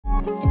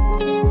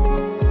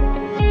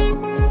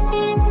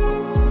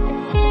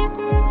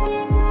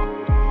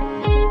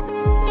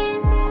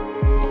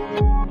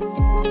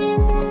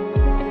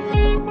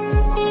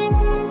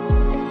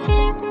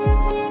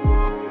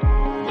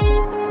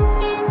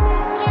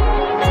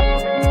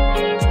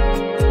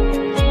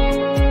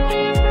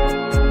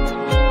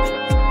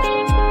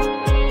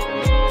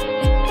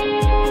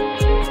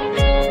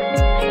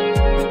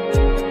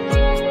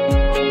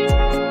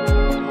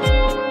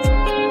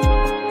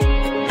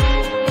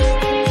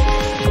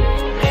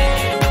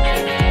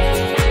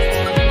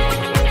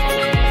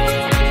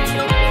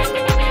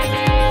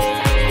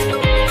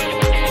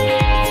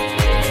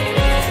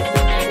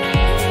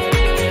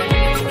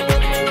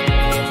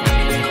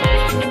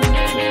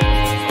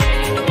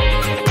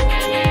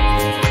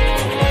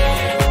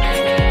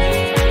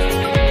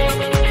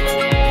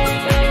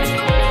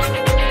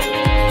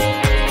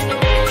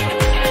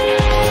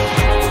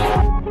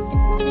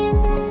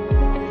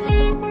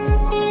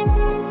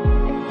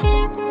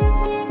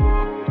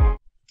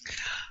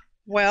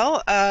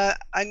Well,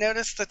 I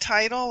noticed the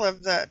title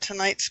of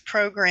tonight's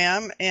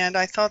program, and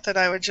I thought that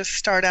I would just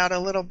start out a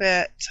little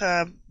bit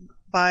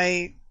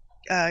by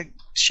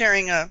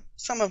sharing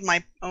some of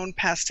my own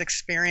past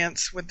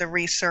experience with the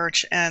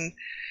research. And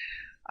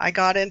I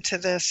got into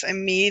this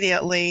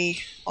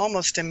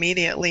almost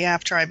immediately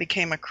after I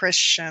became a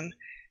Christian.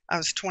 I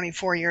was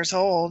 24 years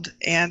old,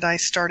 and I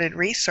started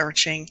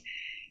researching.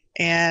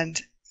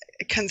 And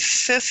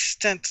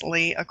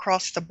consistently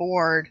across the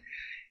board,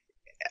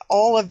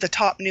 all of the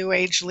top New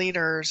Age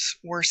leaders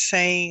were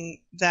saying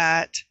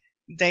that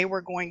they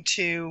were going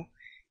to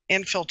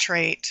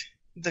infiltrate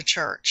the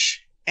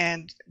church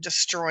and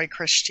destroy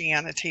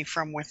Christianity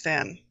from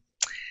within.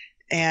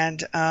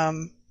 And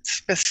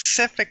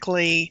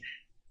specifically,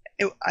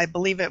 I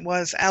believe it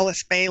was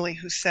Alice Bailey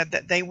who said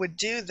that they would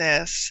do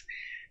this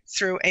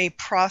through a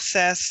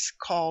process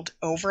called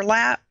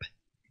overlap.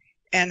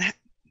 And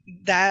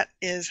that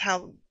is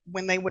how,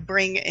 when they would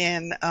bring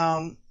in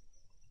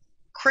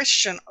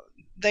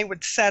they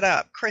would set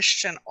up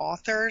Christian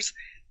authors,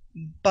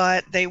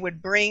 but they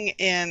would bring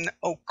in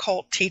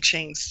occult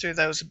teachings through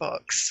those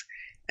books.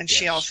 And yes.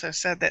 She also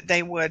said that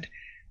they would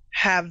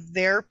have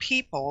their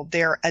people,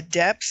 their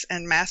adepts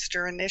and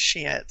master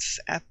initiates,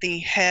 at the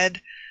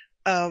head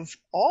of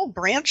all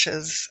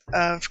branches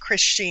of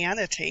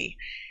Christianity.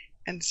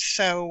 And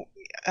so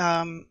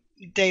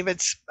David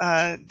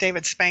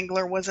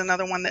Spangler was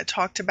another one that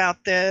talked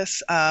about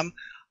this.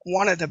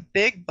 One of the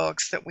big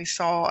books that we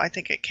saw, I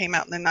think it came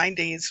out in the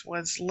 90s,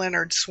 was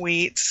Leonard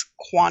Sweet's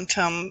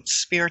Quantum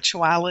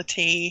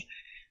Spirituality.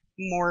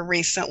 More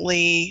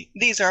recently,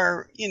 these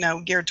are,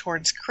 geared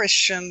towards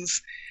Christians.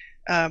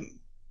 Leonard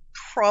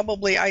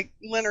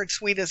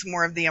Sweet is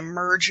more of the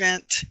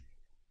emergent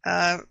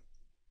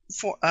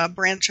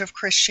branch of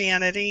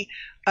Christianity.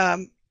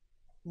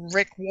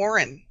 Rick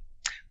Warren,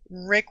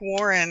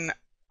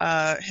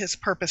 his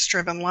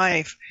Purpose-Driven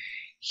Life.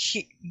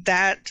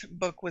 That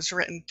book was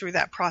written through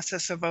that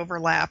process of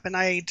overlap, and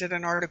I did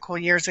an article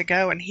years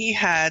ago, and he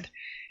had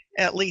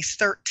at least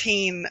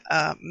 13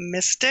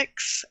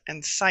 mystics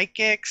and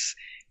psychics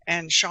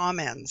and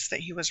shamans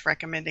that he was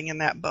recommending in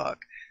that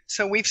book.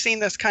 So we've seen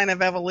this kind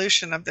of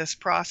evolution of this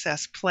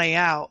process play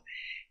out,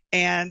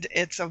 and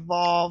it's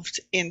evolved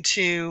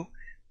into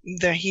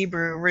the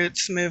Hebrew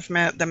Roots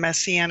movement, the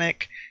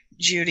Messianic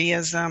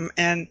Judaism.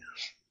 And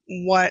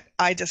what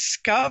I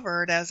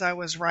discovered as I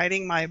was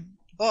writing my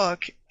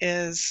book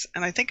is,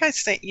 and I think I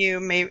sent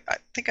you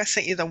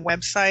the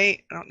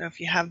website. I don't know if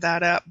you have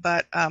that up,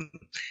 but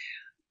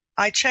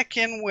I check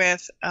in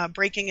with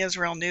Breaking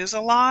Israel News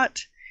a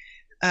lot,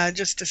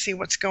 just to see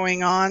what's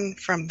going on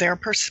from their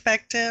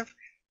perspective.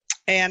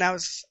 And I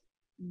was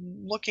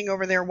looking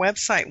over their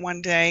website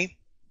one day,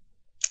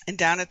 and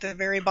down at the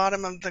very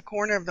bottom of the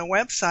corner of the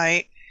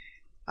website,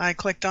 I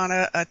clicked on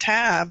a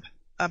tab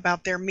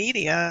about their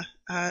media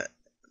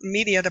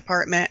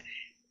department.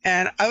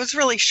 And I was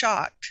really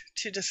shocked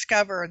to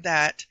discover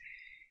that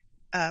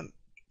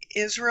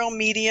Israel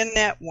Media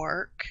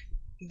Network,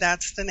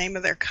 that's the name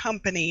of their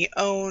company,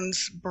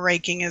 owns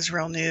Breaking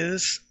Israel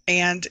News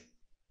and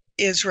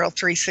Israel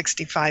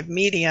 365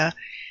 Media,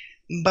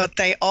 but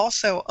they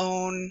also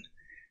own,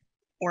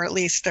 or at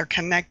least they're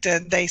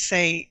connected, they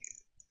say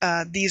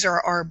these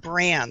are our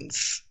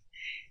brands.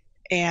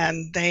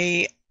 And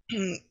they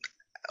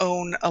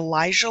own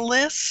Elijah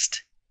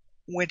List,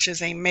 which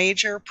is a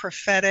major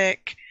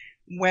prophetic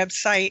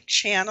website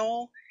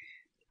channel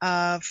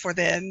for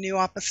the New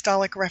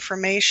Apostolic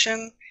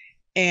Reformation,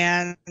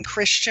 and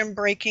Christian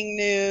Breaking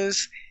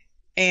News,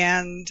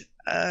 and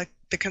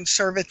the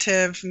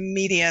conservative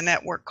media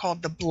network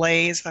called The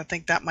Blaze. I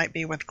think that might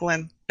be with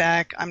Glenn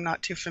Beck. I'm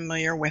not too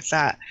familiar with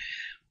that.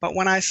 But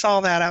when I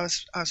saw that, I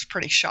was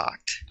pretty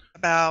shocked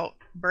about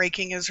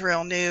Breaking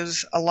Israel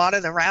News. A lot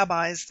of the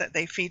rabbis that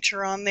they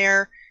feature on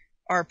there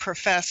are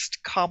professed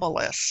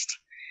Kabbalists,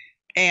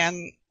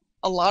 and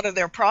a lot of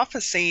their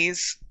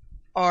prophecies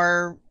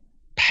are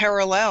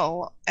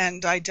parallel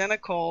and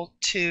identical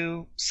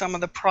to some of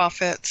the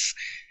prophets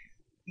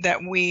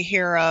that we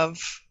hear of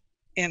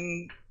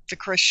in the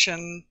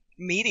Christian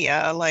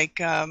media,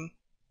 like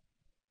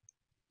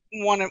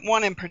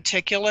one in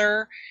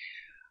particular.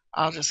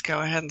 I'll just go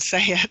ahead and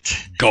say it.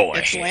 Go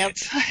It's ahead.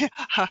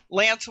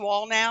 Lance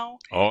Wallnau.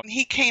 Oh,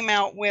 He came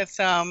out with,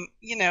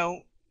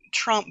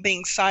 Trump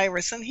being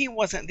Cyrus, and he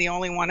wasn't the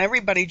only one.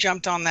 Everybody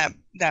jumped on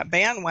that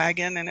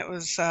bandwagon, and it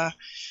was a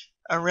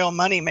real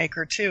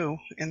moneymaker too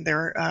in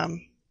their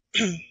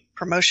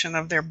promotion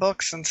of their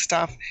books and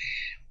stuff.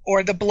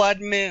 Or the blood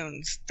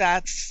moons.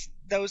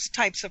 Those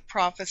types of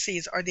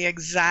prophecies are the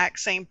exact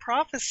same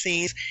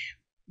prophecies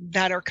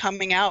that are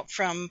coming out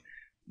from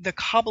the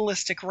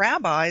Kabbalistic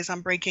rabbis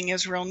on Breaking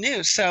Israel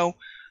News. So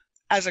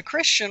as a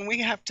Christian, we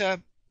have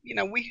to,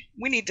 we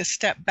need to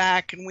step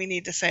back and we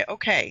need to say,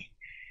 okay,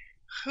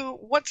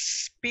 what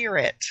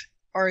spirit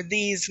are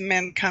these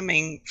men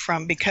coming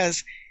from?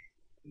 Because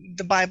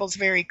the Bible's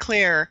very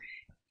clear.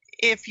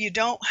 If you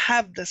don't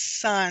have the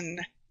Son,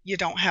 you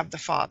don't have the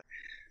Father.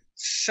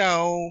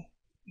 So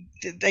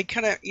they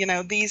couldn't,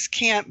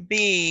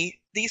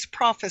 these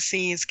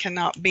prophecies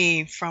cannot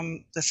be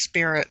from the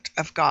Spirit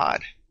of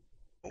God.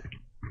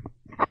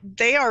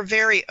 They are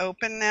very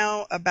open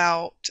now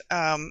about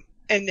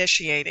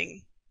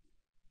initiating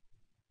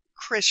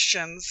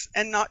Christians,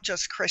 and not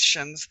just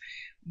Christians,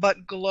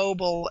 but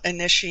global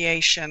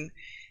initiation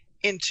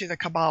into the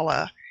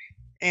Kabbalah.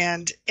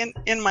 And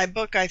in my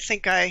book, I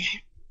think I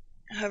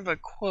have a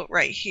quote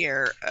right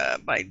here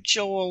by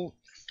Joel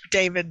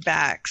David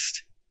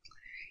Baxt.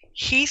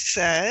 He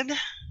said,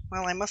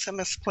 well, I must have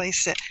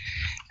misplaced it.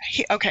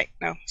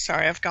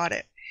 I've got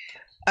it.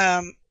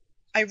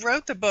 I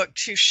wrote the book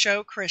to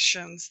show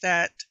Christians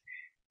that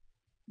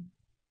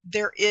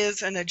there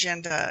is an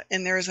agenda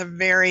and there is a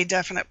very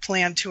definite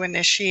plan to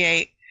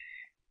initiate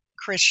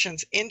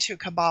Christians into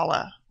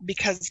Kabbalah,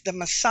 because the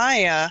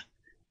Messiah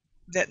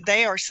that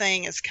they are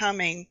saying is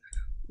coming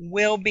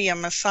will be a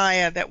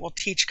Messiah that will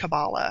teach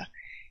Kabbalah.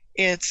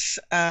 It's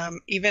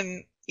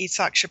even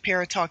Itzack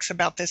Shapira talks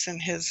about this in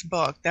his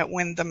book, that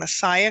when the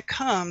Messiah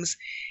comes,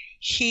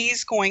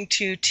 he's going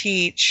to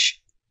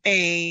teach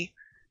a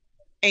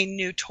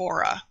new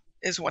Torah,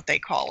 is what they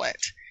call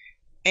it.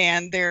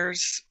 And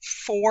there's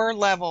 4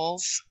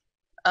 levels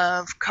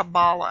of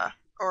Kabbalah,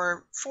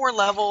 or 4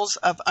 levels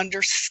of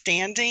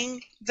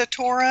understanding the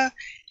Torah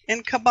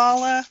in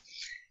Kabbalah.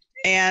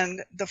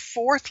 And the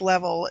 4th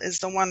level is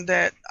the one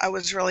that I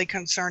was really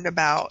concerned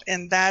about,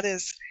 and that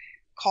is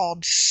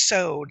called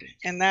Sod,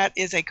 and that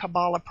is a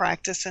Kabbalah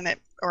practice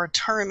or a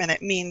term, and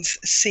it means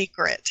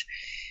secret.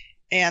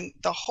 And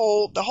the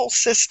whole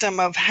system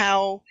of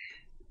how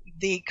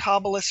the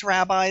Kabbalist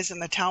rabbis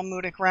and the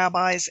Talmudic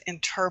rabbis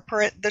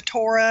interpret the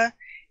Torah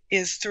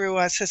is through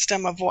a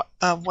system of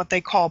what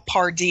they call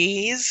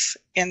pardes,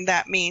 and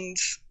that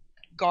means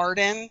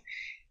garden.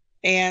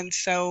 And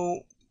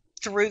so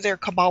through their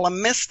Kabbalah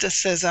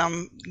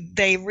mysticism,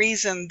 they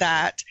reason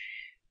that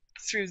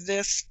through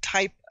this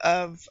type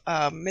of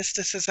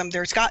mysticism,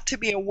 there's got to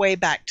be a way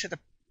back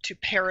to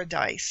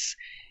paradise.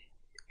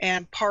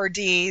 And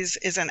pardes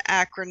is an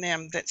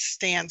acronym that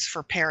stands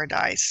for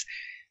paradise.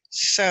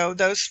 So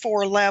those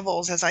 4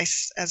 levels,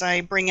 as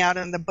I bring out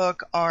in the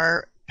book,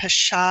 are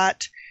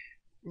Peshat,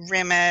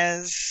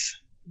 Remez,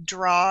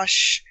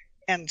 Drosh,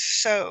 and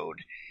Sod.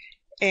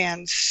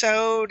 And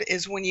Sod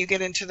is when you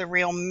get into the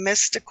real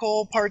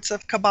mystical parts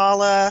of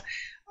Kabbalah,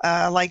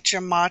 like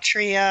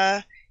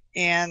gematria,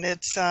 and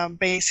it's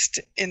based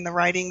in the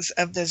writings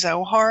of the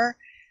Zohar.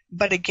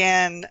 But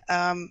again,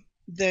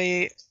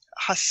 the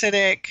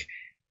Hasidic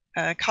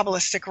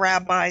Kabbalistic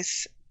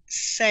rabbis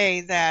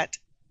say that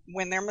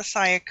when their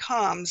Messiah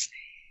comes,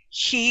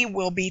 he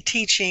will be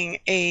teaching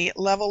a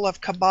level of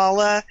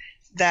Kabbalah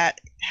that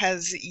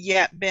has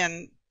yet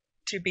been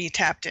to be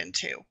tapped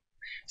into.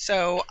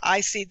 So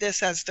I see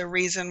this as the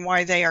reason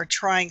why they are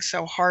trying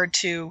so hard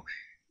to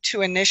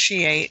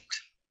initiate,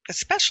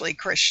 especially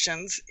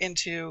Christians,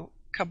 into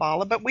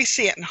Kabbalah. But we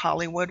see it in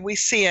Hollywood. We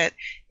see it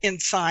in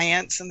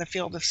science, in the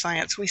field of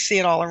science. We see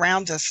it all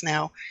around us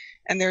now.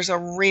 And there's a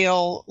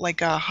real,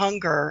 like a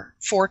hunger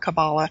for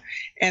Kabbalah.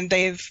 And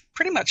they've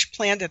pretty much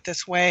planned it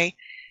this way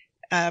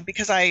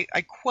because I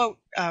quote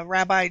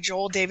Rabbi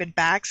Joel David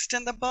Baxt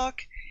in the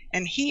book,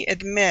 and he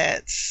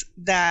admits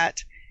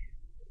that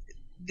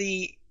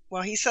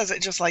he says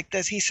it just like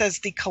this. He says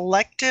the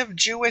collective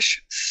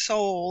Jewish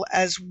soul,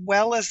 as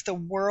well as the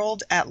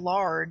world at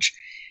large,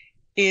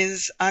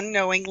 is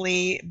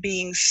unknowingly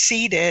being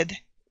seeded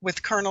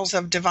with kernels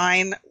of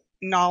divine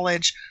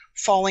knowledge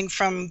falling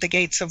from the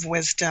gates of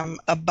wisdom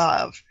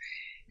above.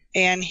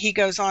 And he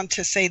goes on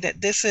to say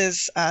that this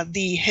is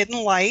the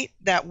hidden light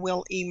that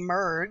will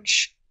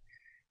emerge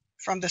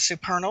from the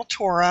supernal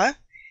Torah.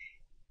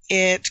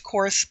 It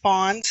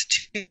corresponds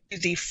to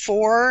the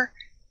 4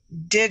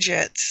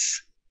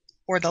 digits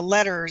or the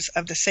letters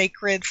of the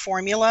sacred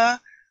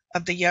formula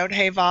of the Yod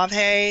He Vav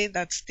He.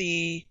 That's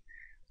the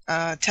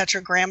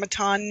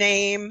tetragrammaton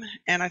name,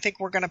 and I think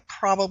we're going to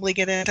probably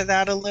get into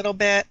that a little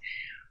bit.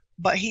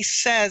 But he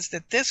says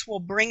that this will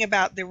bring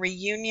about the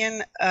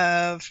reunion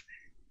of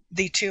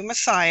the 2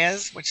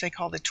 messiahs, which they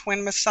call the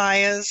twin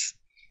messiahs,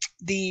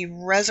 the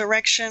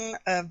resurrection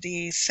of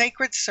the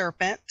sacred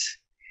serpent,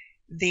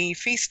 the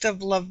Feast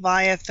of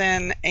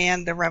Leviathan,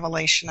 and the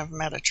revelation of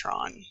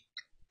Metatron.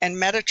 And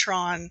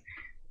Metatron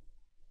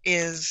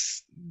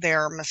is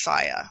their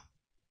Messiah,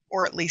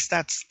 or at least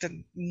that's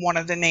one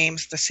of the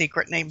names, the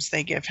secret names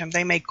they give him.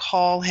 They may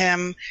call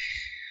him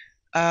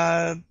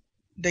the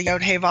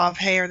Yod He Vav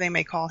He, or they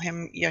may call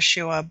him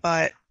Yeshua,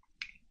 but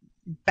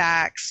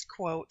Bax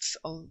quotes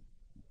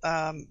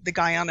the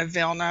Gaon of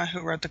Vilna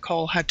who wrote the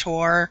Kol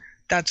HaTorah.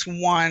 That's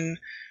one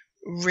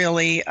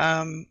really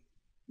I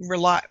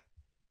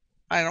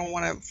don't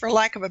want to, for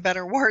lack of a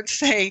better word,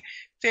 say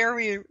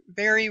very,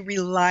 very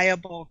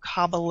reliable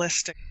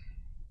Kabbalistic.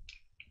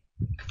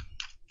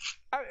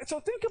 So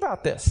think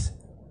about this.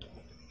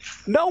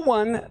 No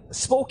one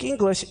spoke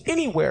English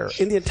anywhere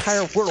in the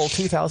entire world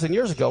 2,000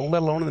 years ago,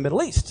 let alone in the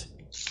Middle East.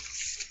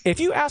 If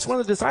you asked one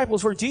of the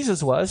disciples where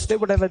Jesus was, they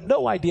would have had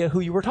no idea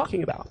who you were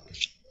talking about.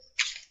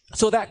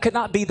 So that could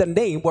not be the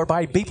name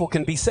whereby people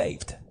can be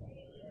saved.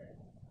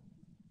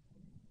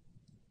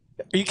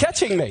 Are you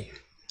catching me?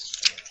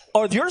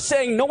 Or you're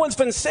saying no one's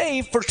been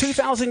saved for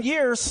 2,000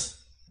 years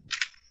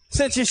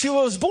since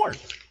Yeshua was born.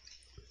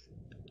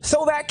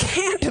 So that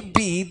can't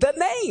be the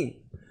name.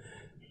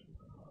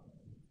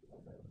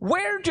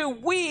 Where do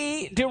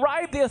we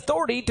derive the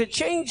authority to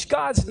change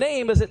God's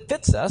name as it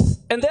fits us,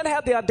 and then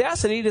have the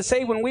audacity to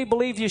say when we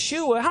believe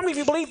Yeshua, how many of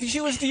you believe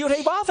Yeshua is the Yud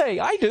He Vav He?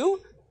 I do.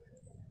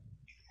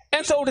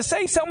 And so to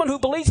say someone who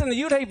believes in the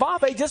Yud He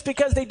Vav He just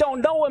because they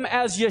don't know him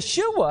as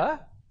Yeshua,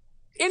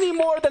 any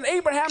more than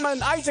Abraham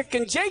and Isaac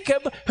and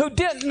Jacob, who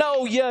didn't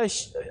know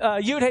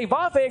Yud He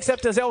Vav He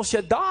except as El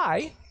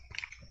Shaddai,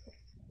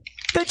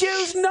 the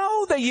Jews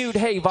know the Yud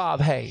He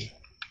Vav He.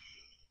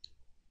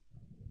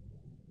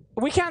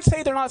 We can't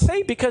say they're not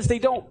saved because they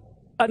don't.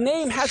 A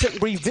name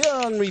hasn't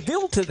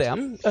revealed to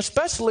them,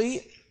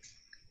 especially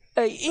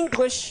a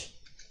English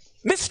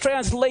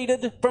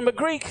mistranslated from a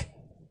Greek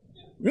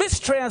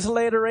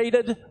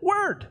mistransliterated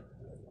word.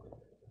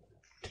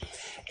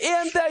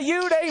 In the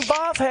Yud He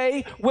Vav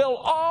He will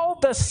all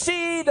the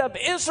seed of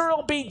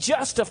Israel be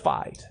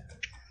justified.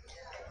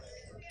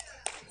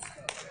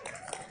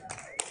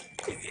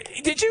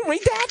 Did you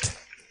read that?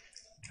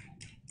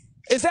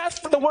 Is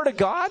that the word of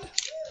God?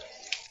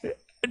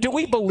 Do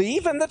we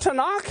believe in the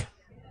Tanakh?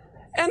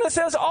 And it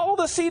says all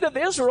the seed of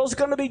Israel is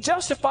going to be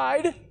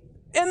justified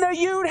in the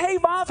Yud He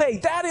Vav He.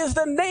 That is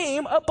the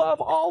name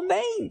above all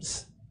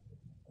names.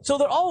 So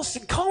they're all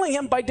calling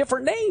him by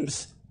different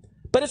names.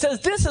 But it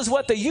says this is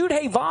what the Yud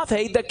He Vav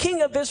He, the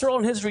King of Israel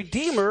and his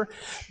Redeemer,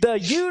 the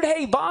Yud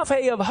He Vav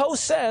He of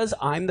hosts says,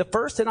 I'm the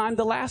first and I'm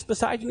the last.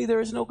 Besides me there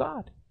is no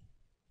God.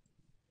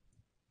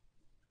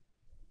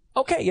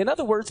 Okay, in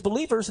other words,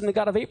 believers in the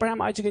God of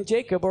Abraham, Isaac, and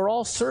Jacob are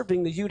all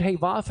serving the Yud He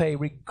Vav He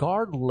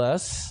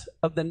regardless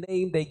of the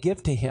name they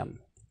give to him.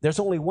 There's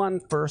only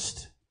one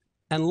first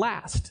and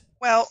last.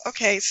 Well,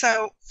 okay,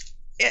 so,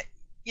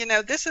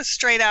 this is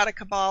straight out of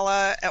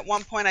Kabbalah. At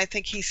one point, I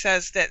think he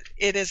says that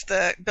it is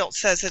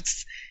Biltz says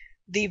it's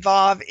the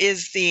Vav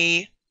is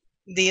the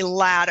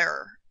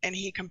ladder, and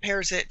he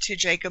compares it to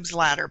Jacob's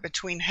ladder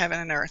between heaven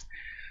and earth.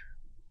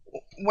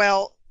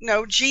 Well,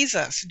 no,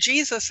 Jesus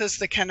is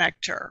the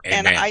connector.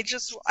 Amen. And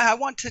I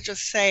want to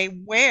just say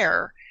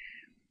where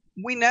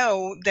we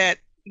know that,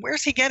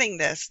 where's he getting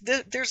this?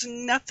 There's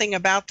nothing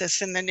about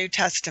this in the New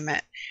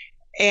Testament.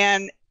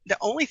 And the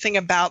only thing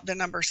about the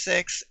number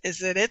 6 is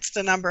that it's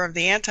the number of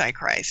the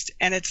Antichrist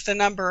and it's the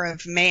number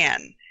of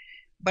man.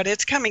 But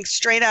it's coming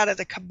straight out of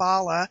the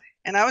Kabbalah.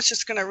 And I was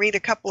just going to read a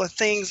couple of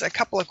things, a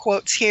couple of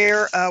quotes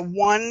here.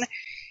 One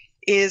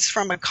is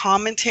from a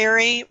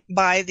commentary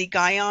by the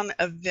Gaon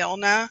of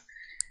Vilna.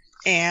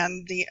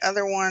 And the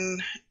other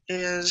one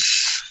is,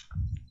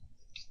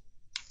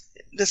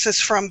 this is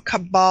from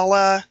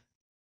Kabbalah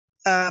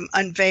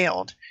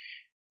Unveiled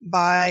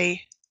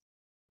by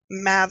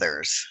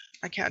Mathers.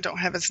 I don't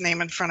have his name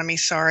in front of me,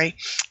 sorry.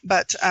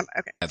 But,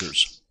 okay.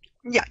 Mathers.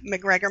 Yeah,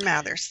 McGregor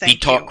Mathers, thank you. He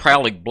taught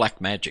Crowley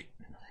black magic.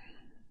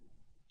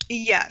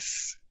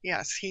 Yes,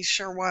 he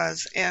sure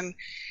was. And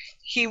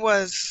he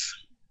was,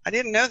 I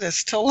didn't know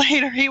this till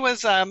later, he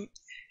was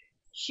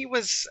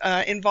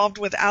involved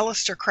with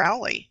Aleister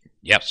Crowley.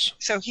 Yes.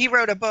 So he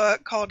wrote a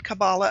book called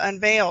Kabbalah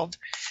Unveiled.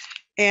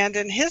 And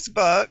in his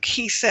book,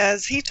 he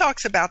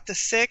talks about the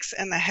 6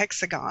 and the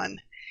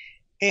hexagon.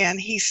 And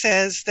he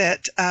says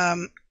that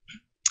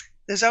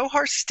the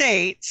Zohar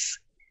states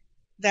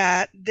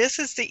that this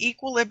is the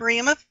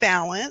equilibrium of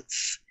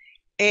balance,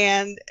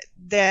 and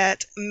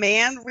that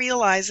man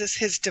realizes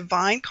his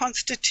divine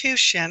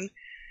constitution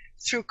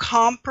through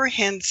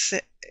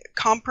comprehension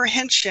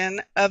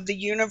of the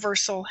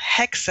universal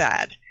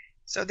hexad.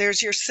 So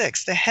there's your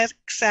 6, the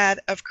hexad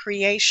of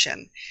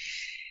creation.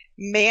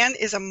 Man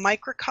is a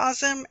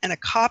microcosm and a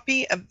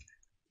copy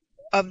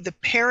of the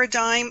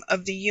paradigm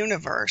of the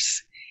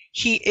universe.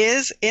 He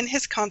is, in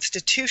his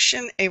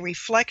constitution, a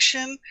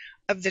reflection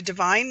of the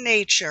divine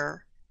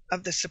nature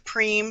of the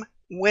supreme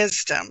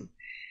wisdom.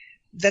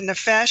 The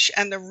nefesh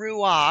and the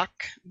ruach,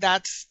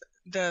 that's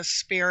the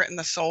spirit and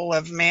the soul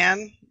of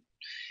man.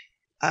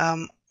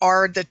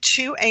 are the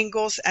two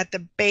angles at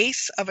the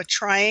base of a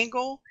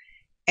triangle,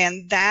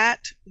 and that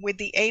with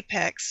the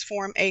apex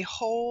form a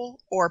whole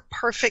or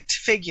perfect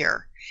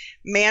figure.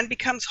 Man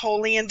becomes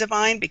holy and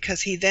divine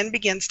because he then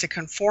begins to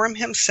conform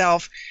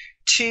himself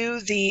to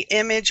the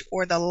image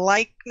or the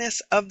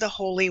likeness of the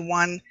Holy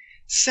One,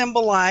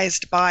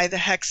 symbolized by the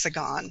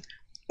hexagon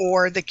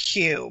or the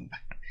cube.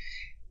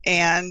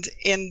 And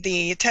in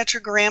the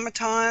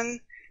Tetragrammaton,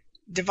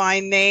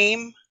 divine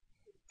name,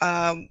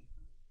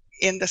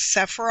 in the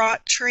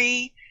Sephirot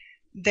tree,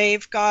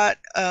 they've got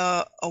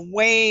a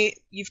way,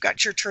 you've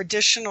got your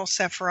traditional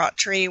Sephirot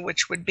tree,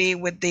 which would be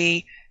with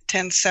the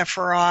 10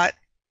 Sephirot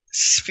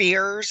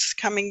spheres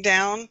coming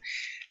down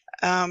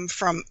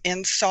from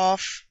Ein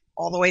Sof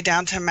all the way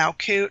down to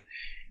Malkut.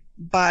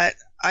 But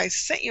I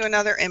sent you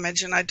another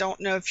image, and I don't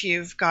know if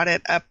you've got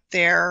it up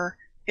there.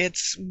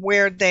 It's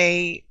where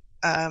they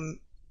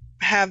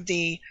have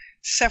the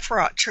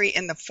Sephirot tree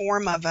in the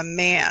form of a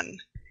man.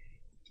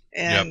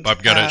 And, yep,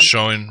 I've got it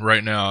showing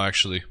right now,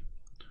 actually.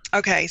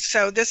 Okay,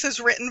 so this is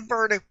written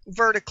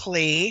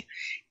vertically,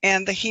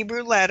 and the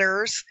Hebrew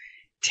letters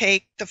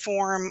take the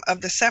form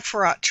of the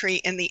Sephirot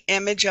tree in the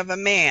image of a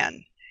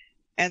man.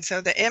 And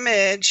so the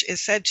image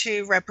is said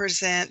to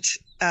represent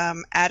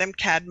Adam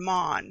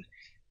Kadmon.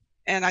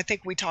 And I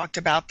think we talked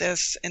about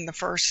this in the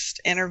first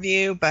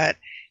interview, but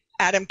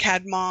Adam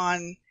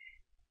Kadmon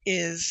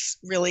is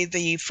really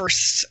the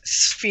first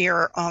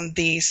sphere on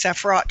the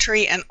Sephirot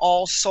tree, and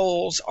all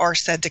souls are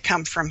said to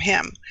come from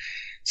him.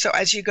 So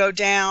as you go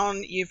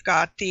down, you've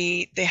got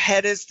the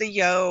head is the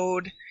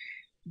yod,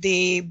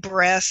 the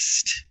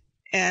breast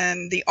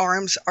and the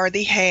arms are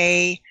the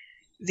hay,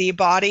 the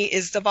body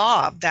is the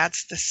vav,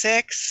 that's the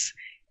 6,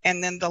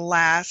 and then the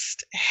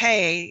last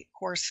hay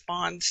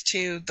corresponds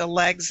to the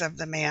legs of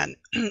the man.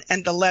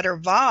 And the letter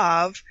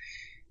vav,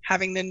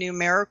 having the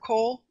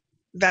numerical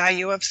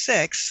value of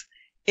 6,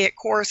 it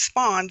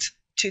corresponds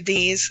to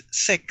these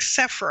 6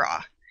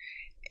 sephirah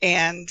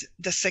and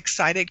the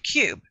 6-sided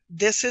cube.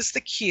 This is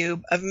the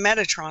cube of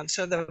Metatron.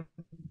 So the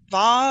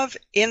vav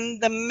in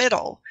the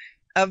middle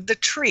of the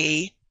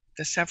tree,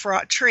 the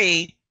Sephirot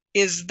tree,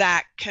 is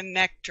that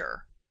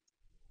connector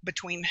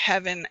between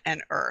heaven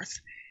and earth.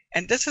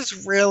 And this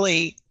is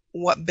really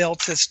what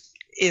Biltz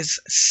is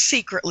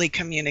secretly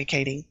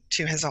communicating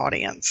to his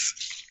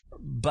audience.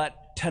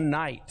 But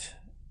tonight,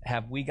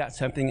 have we got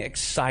something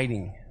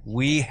exciting?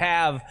 We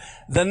have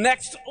the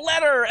next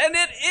letter, and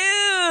it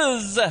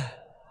is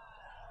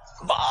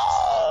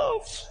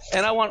Vav.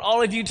 And I want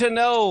all of you to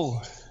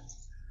know,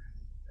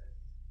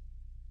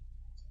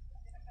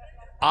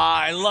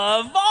 I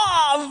love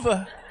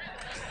Vav.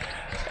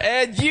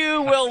 And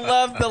you will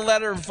love the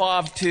letter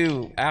Vav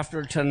too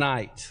after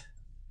tonight.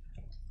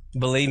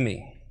 Believe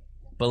me,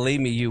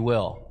 you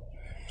will.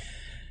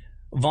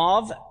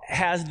 Vav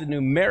has the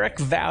numeric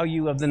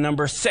value of the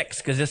number 6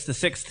 because it's the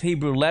 6th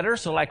Hebrew letter.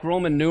 So like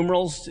Roman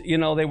numerals, you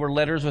know, they were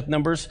letters with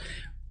numbers.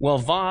 Well,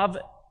 Vav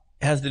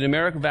has the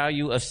numeric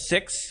value of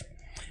 6.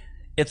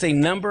 It's a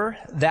number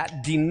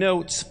that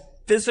denotes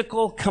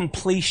physical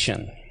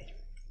completion.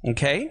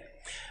 Okay?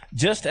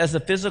 Just as the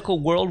physical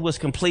world was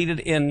completed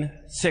in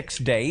 6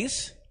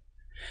 days,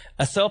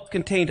 a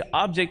self-contained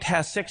object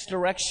has 6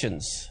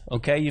 directions.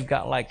 Okay? You've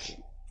got like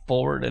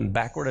forward and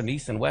backward and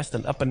east and west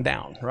and up and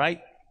down,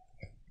 right?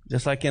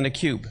 Just like in a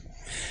cube.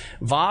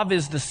 Vav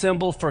is the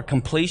symbol for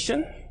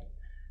completion,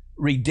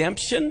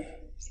 redemption,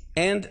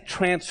 and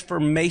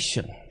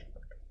transformation.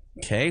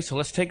 Okay, so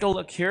let's take a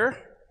look here.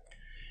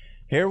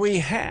 Here we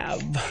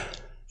have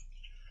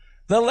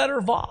the letter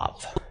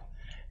Vav.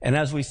 And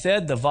as we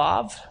said, the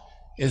Vav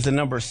is the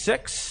number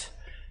 6,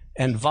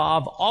 and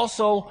Vav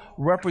also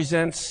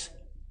represents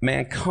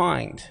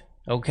mankind.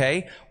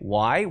 Okay,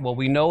 why? Well,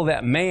 we know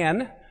that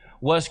man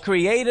was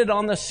created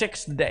on the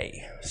 6th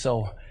day.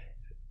 So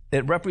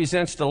it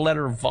represents the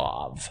letter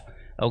Vav.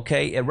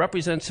 Okay, it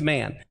represents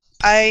man.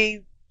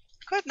 I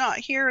could not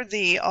hear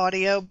the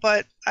audio,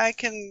 but I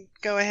can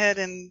go ahead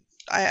and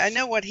I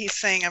know what he's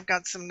saying. I've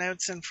got some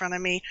notes in front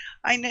of me.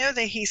 I know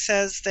that he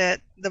says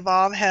that the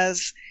Vav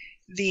has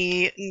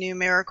the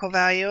numerical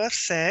value of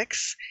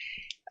 6.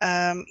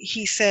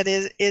 He said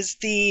is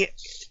the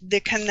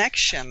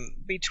connection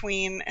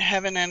between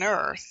heaven and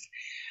earth.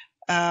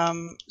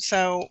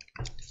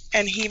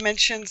 And he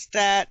mentions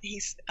that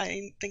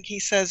I think he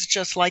says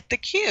just like the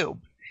cube.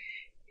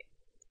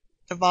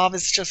 The Vav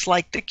is just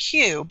like the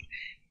cube.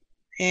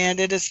 And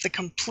it is the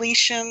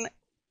completion.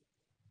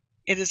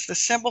 It is the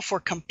symbol for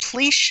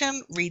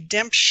completion,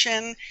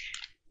 redemption,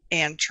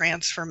 and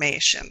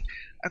transformation.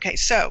 Okay,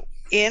 so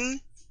in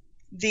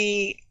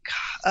the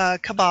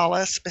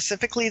Kabbalah,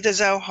 specifically the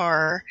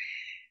Zohar,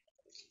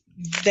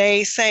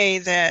 they say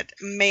that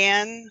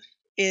man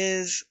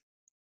has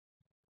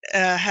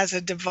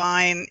a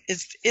divine,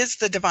 is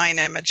the divine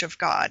image of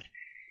God.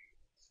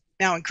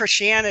 Now in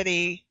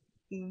Christianity,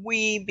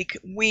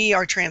 we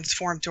are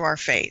transformed through our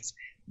faith.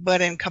 But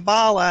in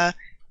Kabbalah,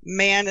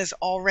 man is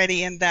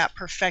already in that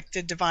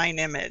perfected divine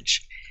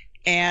image.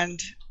 And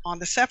on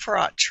the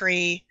Sephirot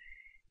tree,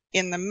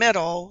 in the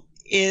middle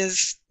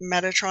is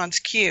Metatron's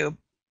cube.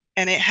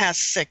 and it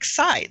has 6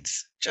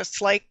 sides,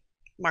 just like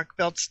Mark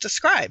Biltz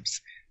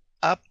describes: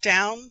 up,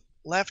 down,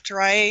 left,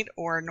 right,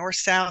 or north,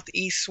 south,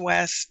 east,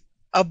 west,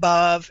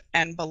 above,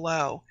 and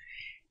below.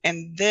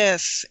 And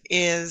this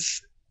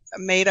is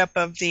made up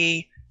of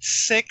the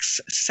 6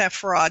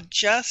 Sephirot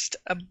just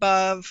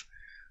above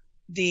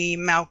the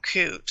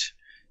Malkut.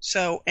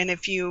 So, and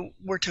if you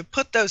were to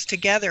put those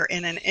together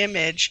in an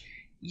image,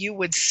 you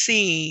would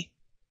see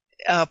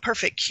a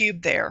perfect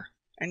cube there.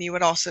 And you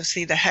would also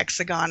see the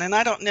hexagon. And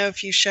I don't know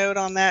if you showed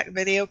on that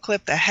video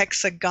clip the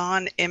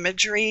hexagon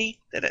imagery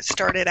that it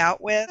started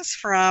out with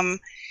from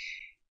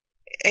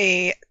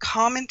a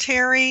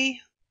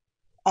commentary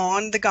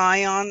on the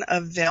Gaon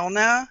of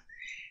Vilna.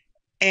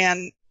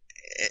 And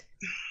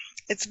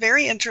it's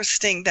very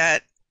interesting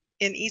that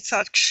in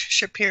Itzack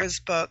Shapira's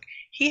book,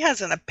 he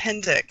has an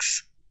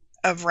appendix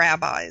of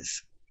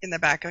rabbis in the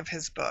back of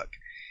his book.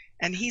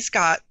 And he's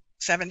got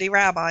 70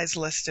 rabbis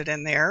listed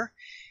in there.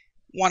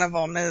 One of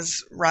them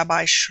is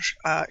Rabbi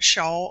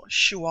Shaul,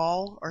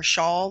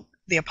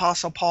 the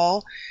Apostle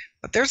Paul.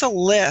 But there's a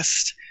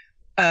list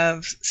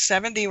of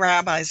 70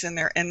 rabbis in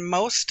there, and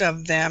most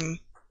of them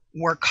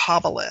were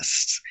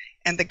Kabbalists.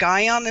 And the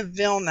Gaon of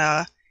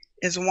Vilna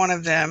is one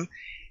of them.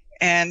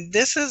 And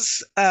this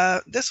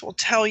will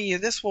tell you,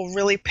 this will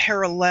really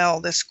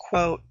parallel this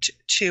quote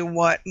to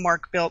what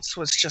Mark Biltz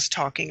was just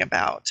talking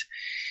about.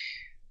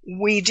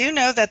 We do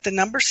know that the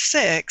number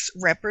 6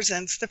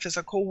 represents the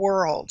physical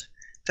world.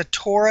 The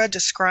Torah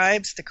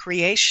describes the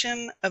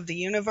creation of the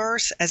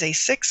universe as a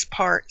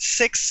 6-part,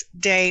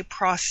 6-day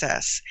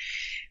process.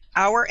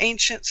 Our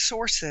ancient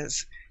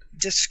sources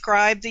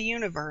describe the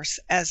universe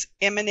as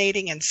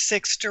emanating in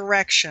 6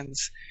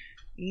 directions: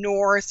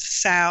 north,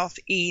 south,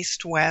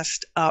 east,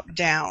 west, up,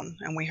 down.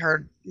 And we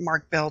heard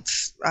Mark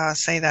Biltz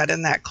say that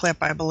in that clip,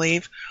 I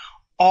believe.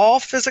 All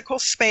physical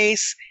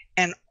space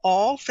and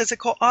all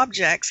physical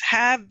objects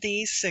have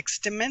these 6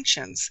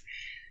 dimensions.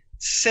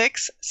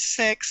 6,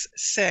 6,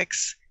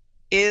 6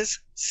 is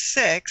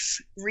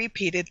 6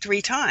 repeated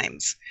 3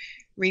 times.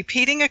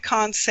 Repeating a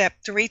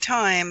concept 3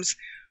 times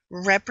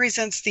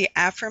represents the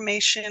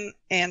affirmation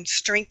and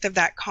strength of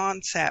that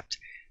concept.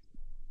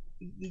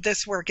 This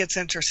is where it gets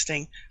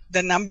interesting.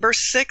 The number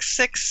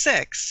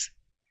 666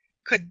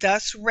 could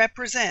thus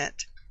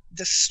represent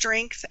the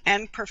strength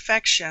and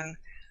perfection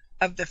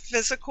of the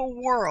physical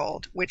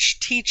world, which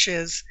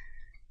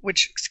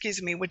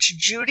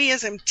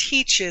Judaism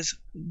teaches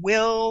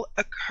will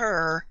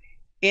occur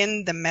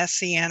in the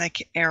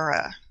Messianic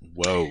era.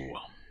 Whoa.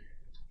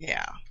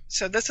 Yeah.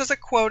 So this is a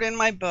quote in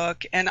my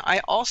book, and I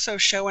also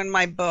show in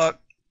my book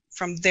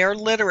from their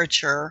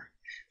literature,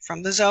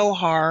 from the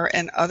Zohar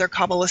and other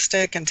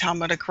Kabbalistic and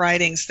Talmudic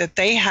writings, that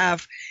they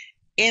have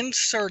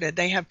inserted,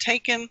 they have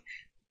taken,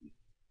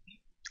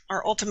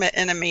 our ultimate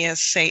enemy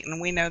is Satan,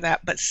 we know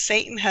that, but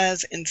Satan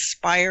has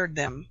inspired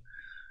them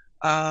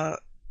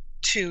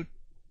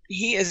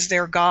he is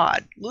their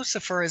god.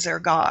 Lucifer is their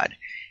god.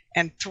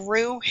 And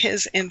through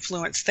his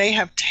influence, they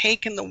have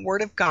taken the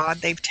word of God,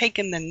 they've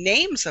taken the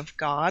names of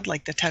God,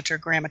 like the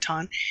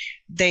Tetragrammaton,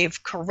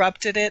 they've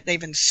corrupted it,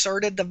 they've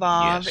inserted the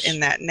Vav in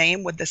that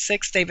name with the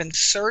 6, they've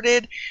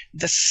inserted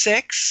the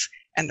 6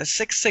 and the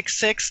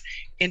 666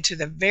 into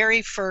the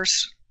very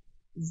first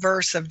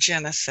verse of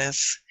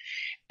Genesis,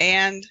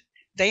 and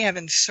they have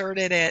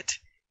inserted it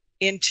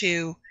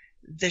into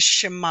the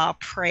Shema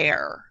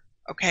prayer.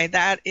 Okay,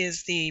 that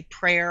is the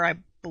prayer, I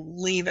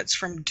believe it's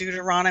from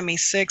Deuteronomy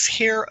 6.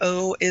 Hear,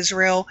 O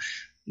Israel,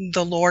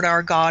 the Lord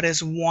our God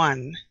is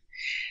one.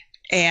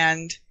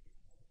 And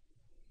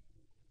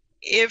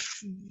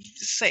if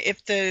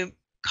the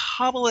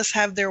Kabbalists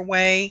have their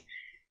way,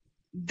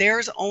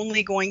 there's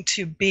only going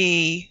to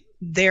be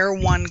their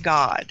one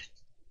God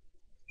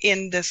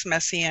in this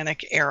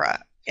Messianic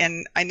era.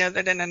 And I know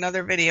that in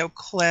another video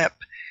clip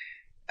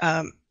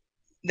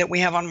that we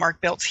have on Mark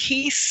Biltz,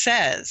 he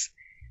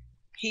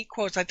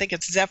quotes, I think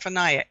it's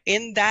Zephaniah,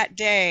 in that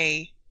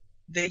day,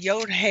 the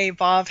Yod-He,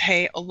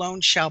 Vav-He alone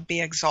shall be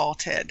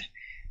exalted.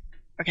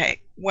 Okay,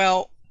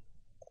 well,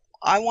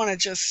 I want to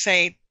just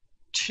say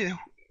to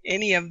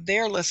any of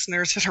their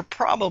listeners that are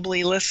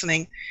probably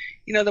listening,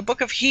 the book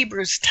of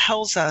Hebrews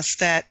tells us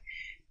that,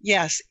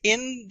 yes,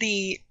 in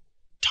the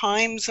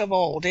times of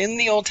old, in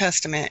the Old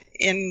Testament,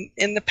 in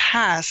the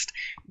past,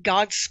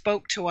 God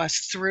spoke to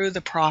us through the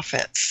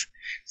prophets,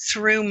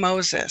 through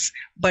Moses.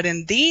 But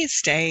in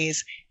these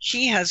days,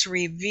 he has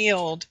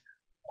revealed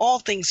all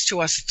things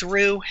to us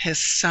through his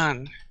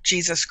Son,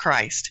 Jesus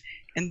Christ.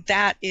 And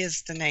that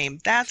is the name.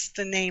 That's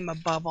the name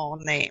above all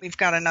names. We've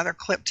got another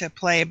clip to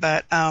play,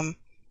 but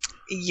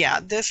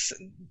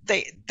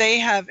they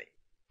have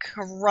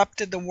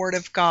corrupted the word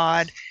of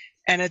God,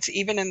 and it's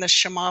even in the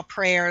Shema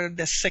prayer,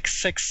 the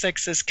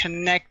 666 is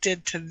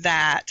connected to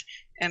that,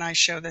 and I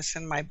show this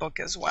in my book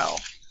as well.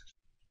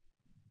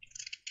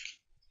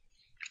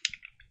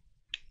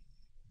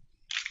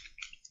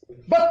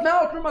 But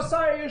now through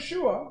Messiah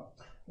Yeshua,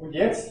 und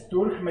jetzt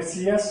durch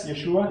Messias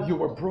Yeshua, you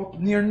were brought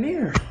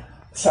near.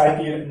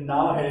 seid ihr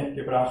nahe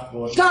gebracht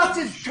worden. That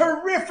is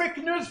terrific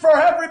news for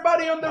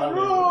everybody in the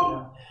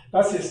room.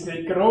 Das ist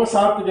die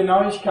großartige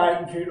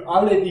Neuigkeiten für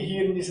alle, die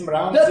hier in diesem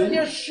Raum That sind,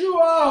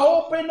 Yeshua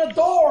opened the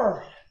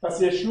door. dass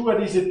Jeschua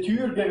diese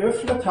Tür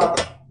geöffnet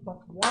hat. But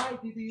why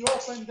did he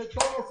open the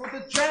door for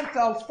the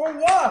Gentiles? For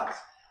what?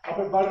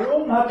 Aber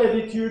warum hat er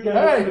die Tür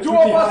Hey, geöffnet two für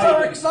of die us are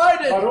Heiden?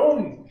 excited.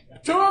 Warum?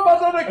 Two of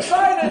us are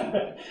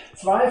excited.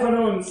 Zwei von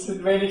uns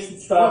sind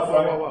wenigstens da.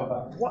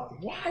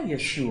 Why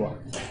Yeshua?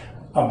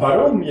 Aber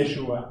warum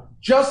Jeschua?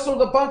 Just so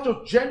the bunch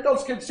of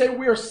Gentiles can say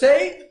we are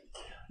saved?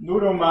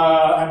 Nur um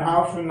einen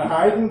Haufen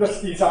Heiden,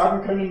 dass die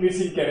sagen können, wir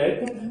sind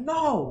gerettet?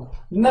 No.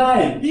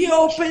 Nein, He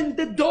opened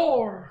the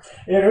door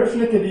er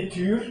öffnete die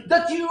Tür,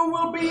 that you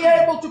will be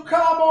able to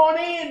come on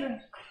in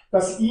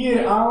dass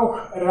ihr auch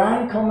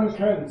reinkommen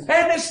könnt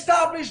and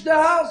establish the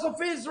house of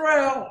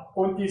Israel.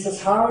 und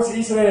dieses Haus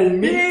Israel He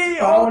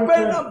mitbauen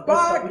opened könnt. a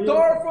back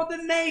door for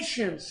the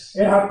nations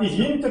Er hat die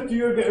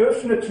Hintertür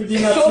geöffnet für die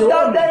so that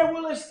Nationen, they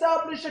will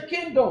establish a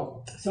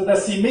kingdom. so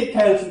dass sie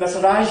mithelfen,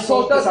 das Reich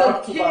So Gottes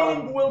that the king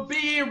aufzubauen, will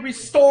be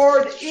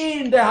restored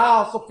in the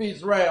house of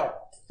Israel.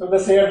 so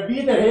dass er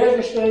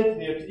wiederhergestellt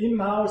wird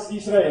im Haus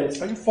Israels.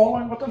 Are you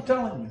following what I'm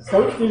telling you?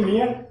 Folgt ihr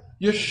mir?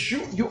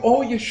 Yeshua, you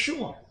owe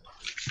Yeshua.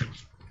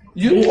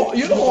 You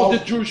owe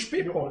the Jewish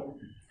people.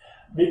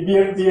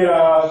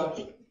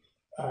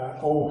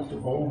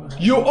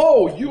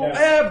 You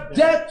have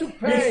debt to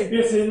pay.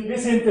 Wir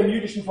sind dem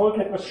jüdischen Volk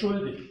etwas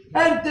schuldig.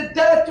 And the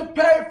debt to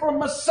pay for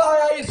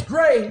Messiah is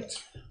great.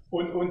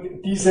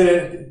 Und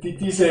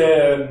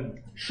diese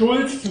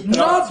Schuld zu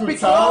Not because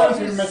zahlen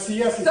he für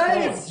Messias ist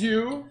saved groß.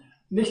 you,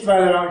 Nicht,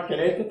 weil er euch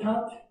gerettet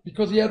hat,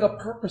 because he had a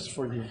purpose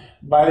for you.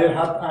 weil er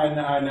hat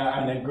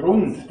einen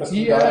Grund, dass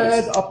He du da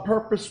had bist. a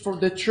purpose for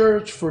the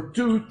church for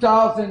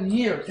 2,000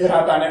 years. Er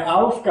hat eine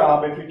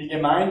Aufgabe für die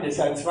Gemeinde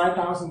seit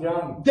 2000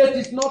 Jahren. That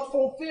is not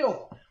fulfilled.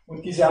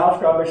 Und diese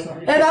Aufgabe ist noch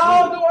nicht And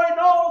how erfüllt. do I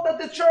know that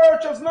the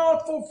church has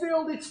not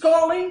fulfilled its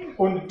calling?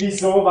 Und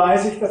wieso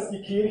weiß ich, dass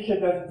die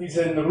Kirche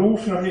diesen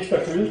Ruf noch nicht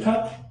erfüllt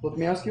hat? Let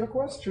me ask you a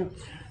question.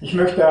 Ich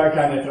möchte euch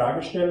eine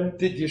Frage stellen.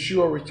 Did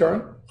Yeshua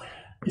return?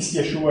 Ist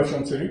Jeschua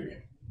schon zurück?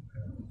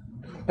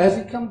 Has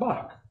he come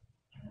back?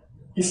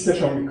 Ist er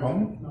schon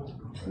gekommen?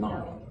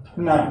 No.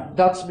 Nein.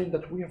 That's mean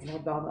that we have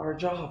not done our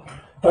job.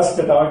 Das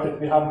bedeutet,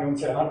 wir haben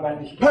unsere Arbeit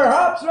nicht gemacht.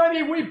 Perhaps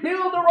maybe we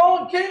build our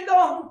own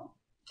kingdom.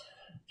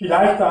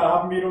 Vielleicht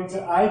haben wir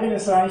unser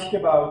eigenes Reich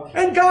gebaut.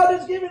 And God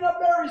has given a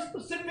very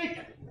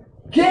specific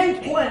game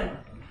plan.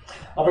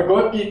 Aber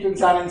Gott gibt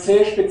uns einen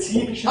sehr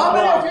spezifischen How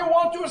many of Plan. you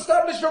want to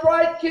establish the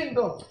right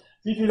kingdom?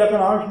 Wie viele von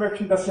euch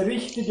möchten das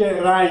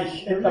richtige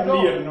Reich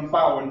etablieren und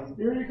bauen?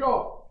 Here you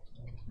go.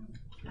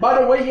 By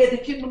the way, yeah, the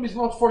kingdom is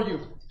not for you.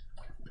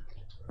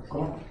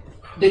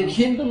 The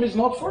kingdom is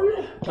not for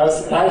you.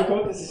 Das Reich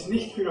Gottes ist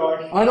nicht für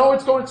euch. I know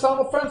it's going to sound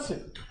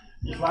offensive.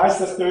 Ich weiß,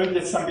 das tönt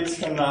jetzt ein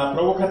bisschen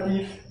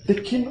provokativ. The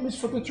kingdom is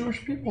for the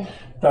Jewish people.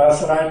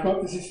 Das Reich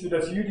Gottes ist für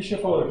das jüdische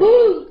Volk.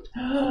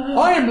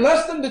 I am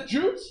less than the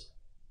Jews?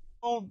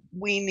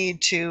 We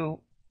need to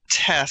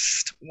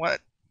test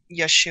what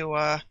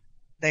Yeshua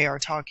they are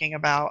talking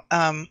about.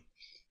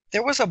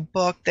 There was a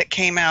book that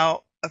came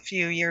out a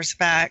few years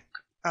back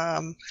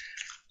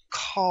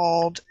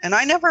called, and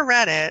I never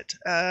read it,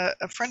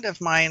 a friend of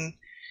mine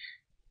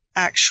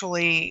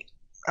actually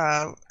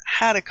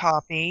had a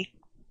copy,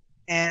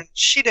 and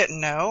she didn't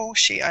know.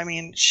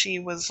 She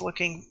was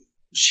looking,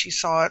 she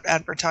saw it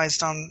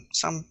advertised on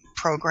some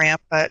program,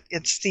 but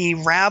it's The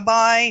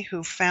Rabbi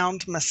Who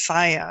Found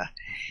Messiah.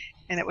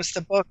 And it was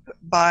the book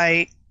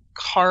by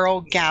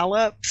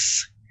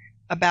Gallups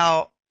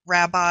about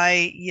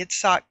Rabbi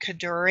Itzack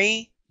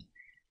Shapira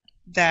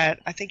that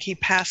I think he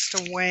passed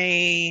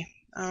away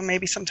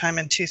maybe sometime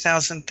in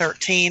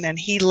 2013, and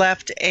he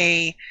left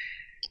a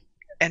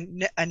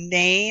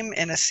name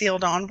in a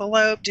sealed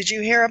envelope. Did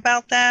you hear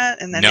about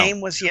that? And the No. name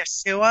was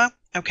Yeshua.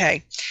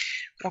 Okay.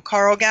 Well,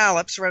 Carl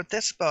Gallups wrote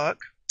this book,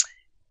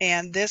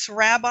 and this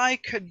Rabbi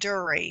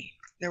Shapira,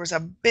 there was a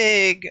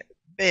big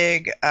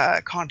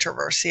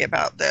controversy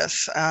about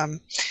this.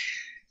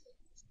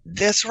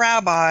 This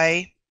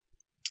rabbi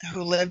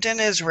who lived in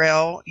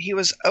Israel, he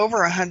was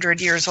over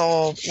 100 years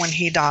old when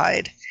he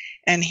died,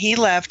 and he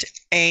left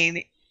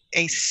a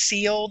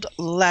sealed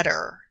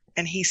letter.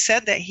 And he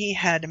said that he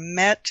had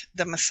met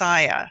the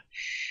Messiah,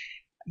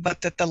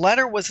 but that the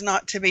letter was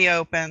not to be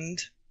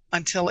opened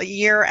until a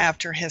year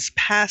after his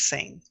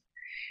passing.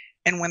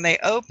 And when they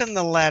opened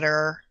the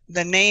letter,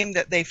 the name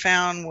that they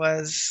found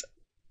was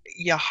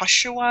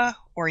Yahushua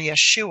or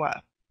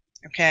Yeshua.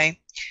 Okay.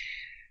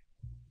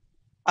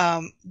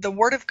 The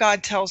Word of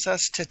God tells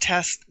us to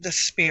test the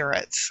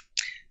spirits.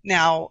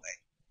 Now,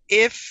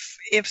 if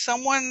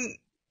someone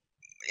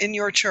in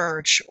your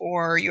church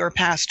or your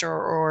pastor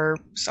or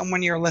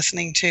someone you're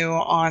listening to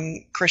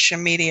on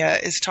Christian media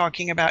is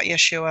talking about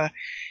Yeshua,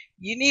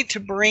 you need to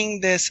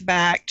bring this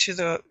back to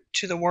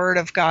the Word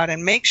of God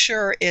and make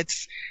sure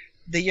it's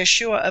the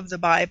Yeshua of the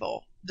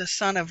Bible, the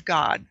Son of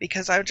God,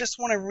 because I just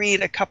want to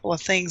read a couple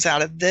of things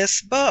out of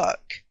this book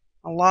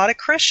A lot of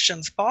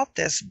Christians bought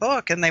this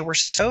book, and they were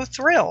so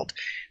thrilled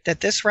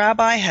that this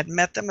rabbi had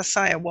met the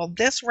Messiah. Well,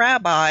 this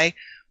rabbi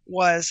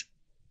was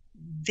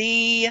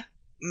the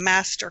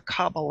master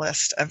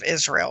Kabbalist of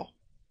Israel.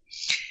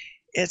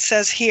 It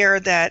says here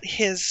that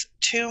his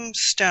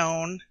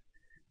tombstone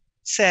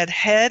said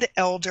head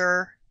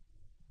elder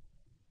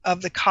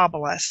of the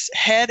Kabbalists,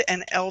 head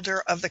and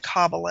elder of the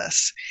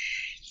Kabbalists.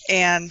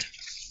 And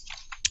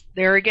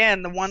there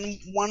again, the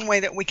one way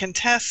that we can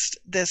test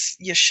this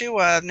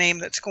Yeshua name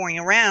that's going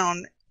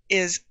around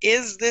is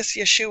this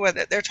Yeshua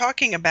that they're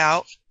talking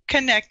about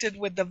connected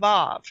with the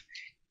Vav?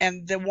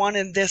 And the one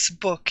in this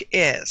book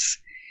is,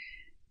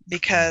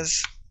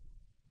 because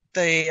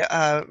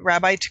the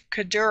Rabbi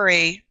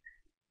Kaduri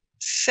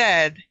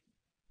said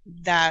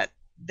that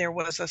there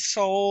was a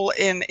soul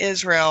in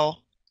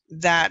Israel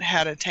that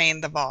had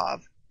attained the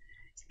Vav.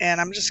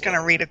 And I'm just going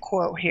to read a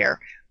quote here.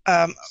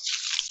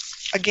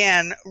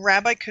 Again,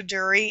 Rabbi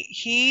Kaduri,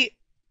 he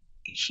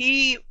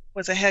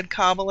was a head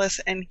Kabbalist,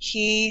 and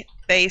he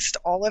based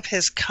all of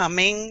his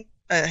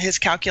his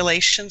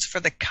calculations for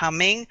the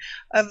coming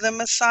of the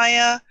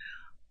Messiah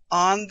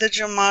on the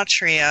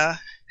gematria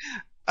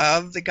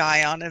of the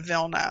Gaon of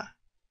Vilna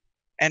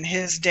and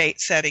his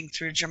date setting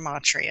through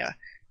gematria.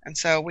 And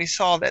so we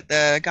saw that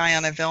the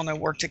Gaon of Vilna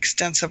worked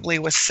extensively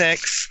with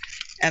 6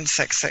 and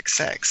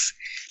 666.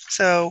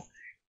 So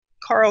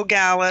Carl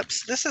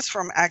Gallups, this is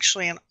from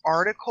actually an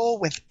article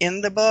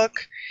within the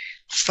book,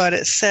 but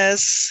it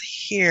says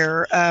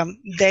here,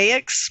 they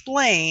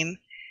explain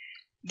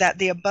that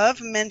the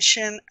above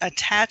mentioned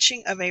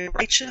attaching of a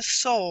righteous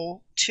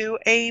soul to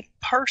a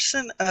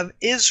person of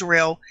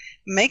Israel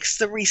makes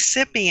the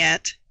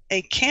recipient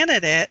a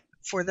candidate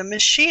for the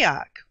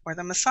Mashiach, or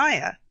the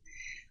Messiah,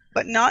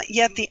 but not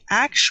yet the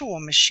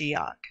actual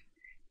Mashiach.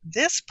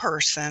 This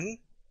person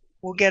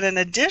will get an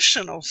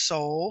additional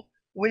soul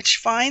which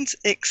finds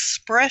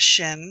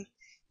expression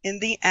in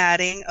the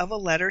adding of a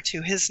letter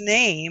to his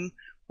name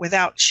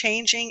without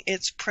changing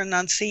its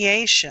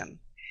pronunciation.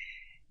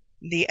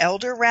 The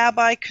elder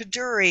Rabbi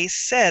Kaduri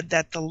said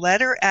that the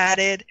letter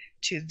added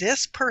to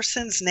this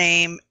person's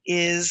name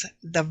is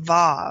the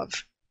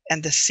Vav,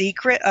 and the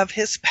secret of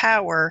his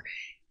power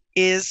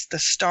is the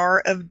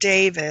Star of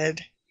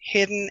David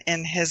hidden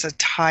in his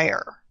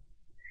attire.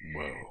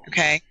 Whoa.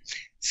 Okay,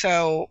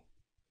 so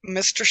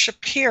Mr.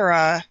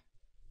 Shapira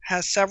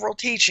has several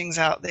teachings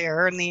out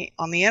there on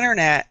the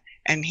internet,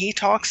 and he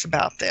talks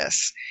about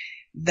this,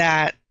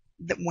 that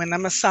when the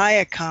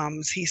Messiah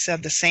comes, he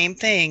said the same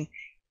thing.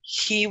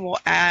 He will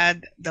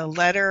add the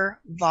letter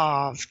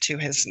Vav to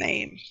his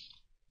name.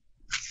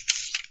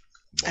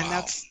 Wow. And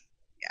that's,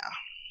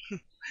 yeah.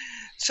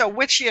 So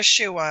which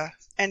Yeshua,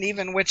 and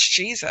even which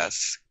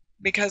Jesus?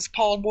 Because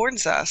Paul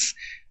warns us,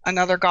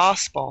 another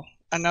gospel,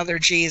 another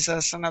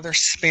Jesus, another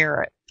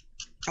spirit.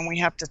 And we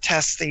have to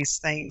test these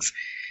things.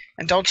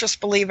 And don't just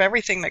believe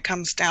everything that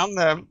comes down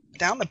the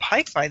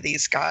pike by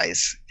these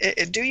guys.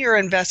 Do your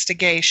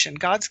investigation.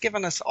 God's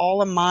given us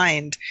all a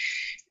mind.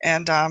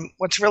 And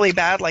what's really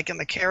bad, like in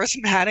the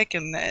charismatic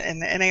and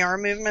the NAR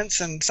movements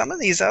and some of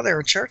these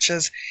other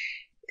churches,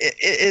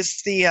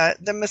 is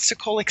the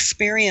mystical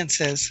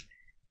experiences.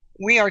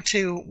 We are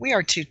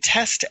to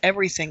test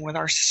everything with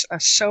a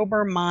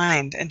sober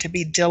mind, and to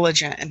be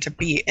diligent, and to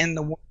be in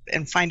the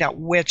and find out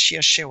which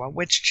Yeshua,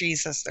 which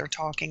Jesus they're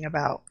talking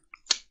about.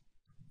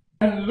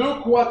 And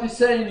look what he's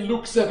saying in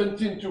Luke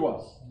 17 to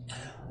us.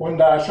 Und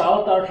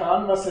schaut euch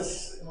an,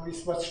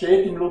 was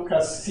steht in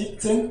Lukas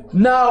 17.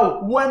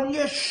 Now, when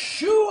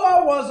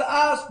Yeshua was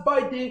asked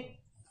by the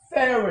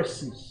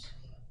Pharisees,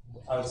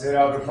 als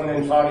aber von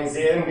den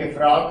Pharisäern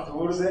gefragt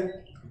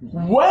wurde,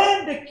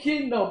 when the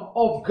kingdom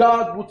of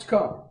God would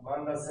come,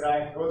 wann das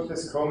Reich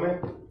Gottes komme,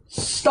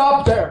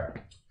 stop there.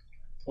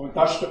 Und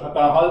da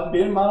halten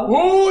wir mal.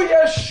 Who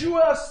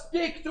Yeshua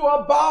speak to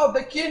about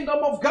the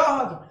kingdom of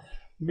God?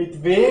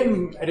 Mit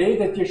wem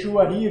redet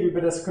Yeshua hier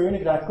über das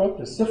Königreich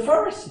Gottes? The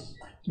Pharisees.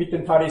 Mit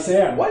den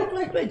Pharisäern.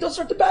 Wait, those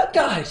are the bad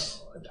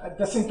guys.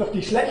 Das sind doch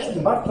die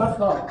Schlechten. Warte.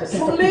 Das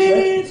sind doch die Schlechten.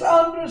 Please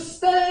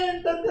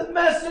understand that the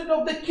message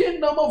of the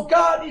kingdom of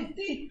God is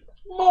the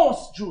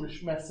most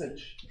Jewish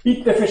message.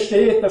 Bitte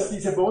versteht, dass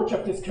diese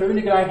Botschaft des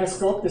Königreiches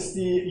Gottes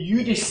die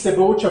jüdischste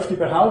Botschaft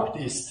überhaupt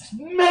ist.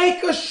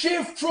 Make a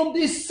shift from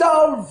the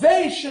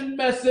salvation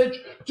message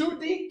to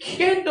the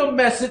kingdom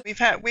message.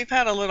 We've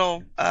had a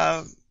little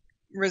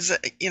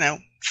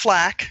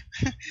flack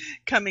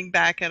coming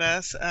back at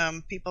us.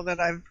 People that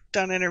I've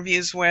done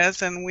interviews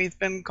with, and we've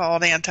been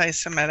called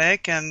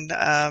anti-Semitic, and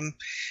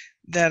that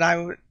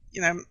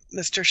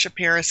Mr.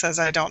 Shapira says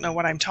I don't know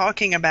what I'm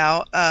talking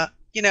about.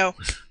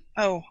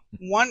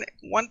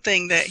 One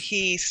thing that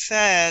he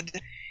said,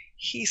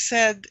 he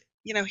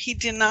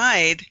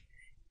denied.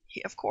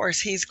 Of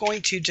course, he's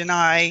going to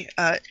deny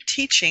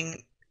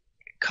teaching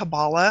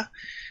Kabbalah.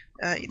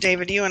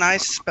 David, you and I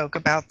spoke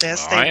about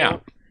this.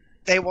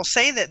 They will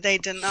say that they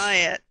deny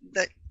it,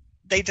 that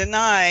they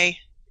deny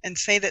and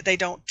say that they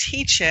don't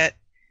teach it,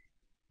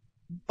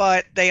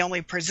 but they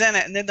only present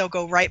it and then they'll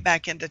go right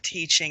back into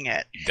teaching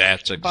it.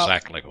 That's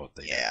exactly what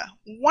they do. Yeah.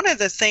 One of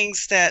the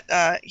things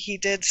that he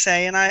did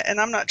say, and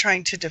I'm not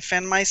trying to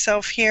defend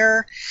myself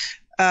here,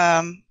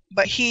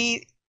 but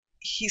he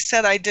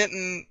said I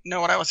didn't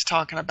know what I was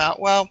talking about.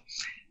 Well,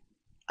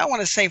 I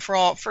want to say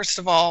first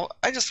of all,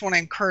 I just want to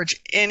encourage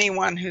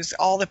anyone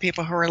all the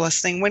people who are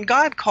listening, when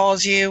God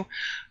calls you,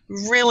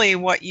 really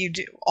what you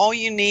do, all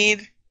you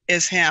need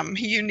is him.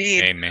 You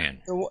need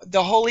Amen.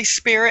 The Holy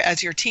Spirit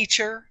as your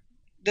teacher.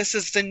 This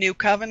is the new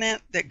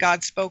covenant that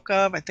God spoke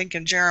of. I think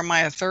in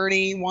Jeremiah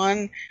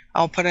 31,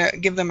 I'll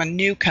give them a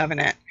new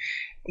covenant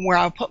where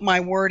I'll put my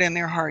word in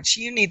their hearts.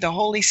 You need the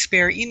Holy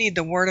Spirit, you need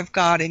the Word of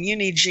God, and you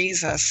need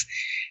Jesus.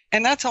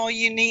 And that's all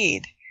you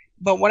need.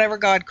 But whatever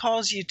God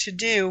calls you to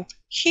do,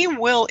 he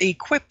will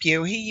equip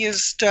you. He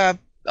used 11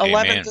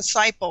 Amen.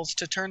 disciples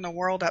to turn the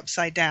world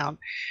upside down.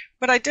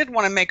 But I did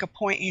want to make a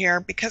point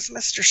here, because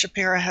Mr.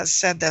 Shapira has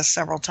said this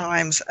several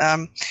times.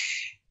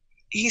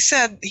 He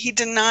said he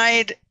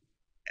denied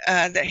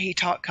that he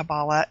taught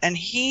Kabbalah, and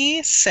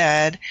he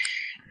said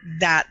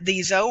that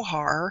the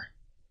Zohar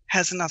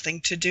has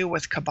nothing to do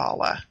with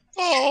Kabbalah.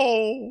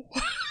 Oh,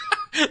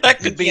 that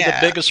could be the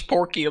biggest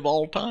porky of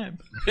all time.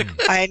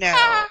 I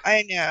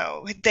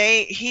know.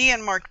 He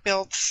and Mark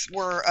Biltz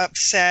were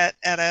upset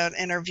at an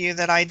interview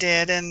that I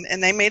did,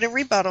 and they made a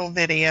rebuttal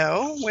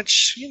video,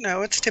 which,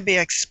 it's to be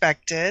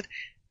expected.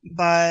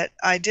 But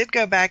I did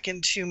go back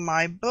into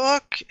my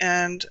book,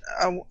 and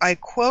I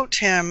quote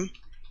him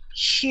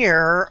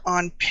here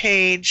on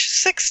page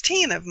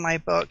 16 of my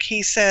book.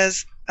 He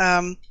says,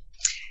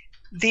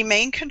 the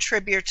main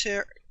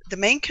contributor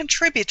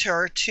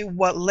to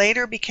what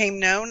later became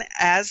known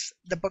as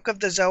the Book of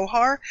the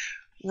Zohar,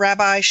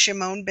 Rabbi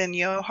Shimon ben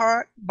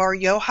Bar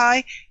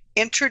Yochai,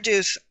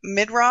 introduced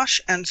Midrash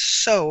and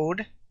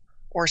Sod,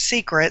 or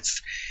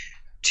secrets,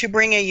 to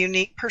bring a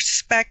unique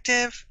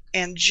perspective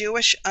and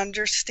Jewish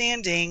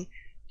understanding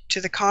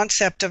to the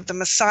concept of the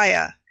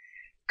Messiah.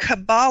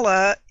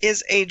 Kabbalah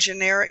is a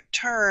generic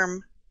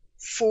term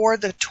for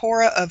the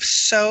Torah of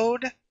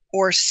Sod,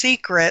 or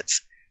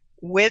secrets,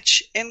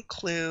 which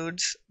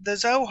includes the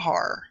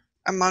Zohar,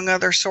 among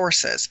other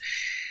sources.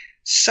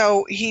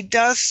 So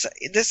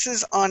this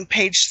is on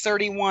page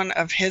 31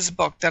 of his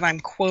book that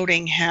I'm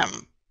quoting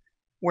him,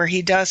 where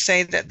he does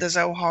say that the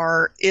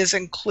Zohar is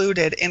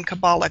included in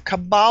Kabbalah.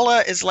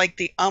 Kabbalah is like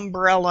the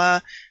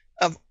umbrella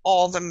of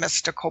all the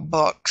mystical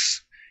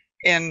books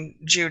in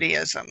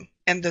Judaism.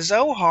 And the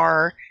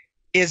Zohar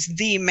is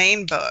the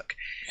main book.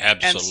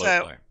 Absolutely.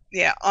 And so,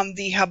 yeah, on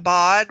the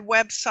Chabad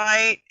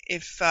website,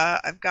 if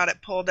I've got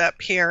it pulled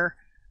up here.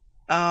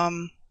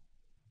 Oh,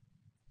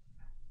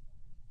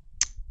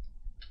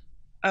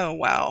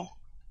 wow.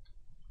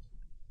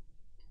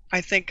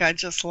 I think I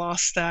just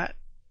lost that.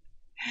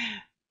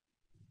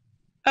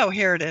 Oh,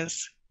 here it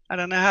is. I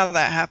don't know how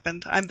that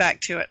happened. I'm back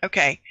to it.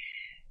 Okay.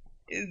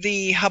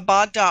 The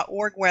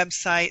Chabad.org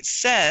website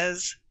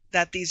says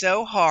that the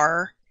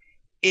Zohar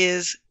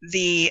is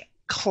the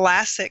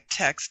classic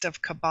text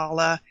of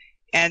Kabbalah,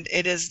 and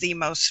it is the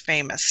most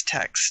famous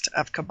text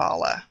of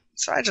Kabbalah.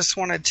 So I just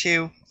wanted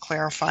to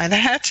clarify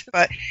that.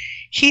 But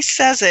he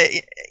says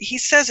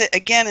it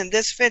again in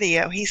this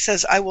video. He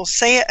says, I will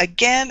say it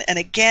again and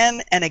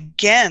again and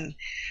again.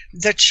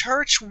 The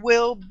church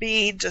will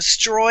be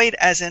destroyed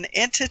as an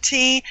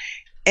entity,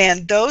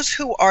 and those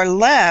who are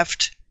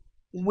left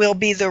will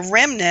be the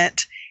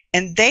remnant,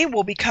 and they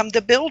will become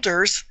the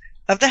builders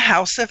of the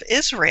house of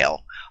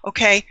Israel.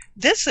 Okay,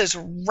 this is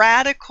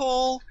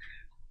radical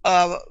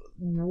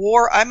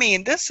war. I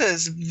mean, this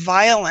is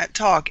violent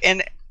talk.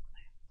 And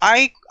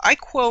I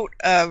quote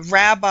a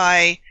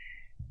rabbi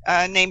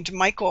named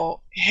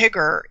Michael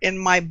Higger in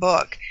my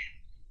book.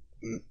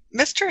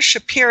 Mr.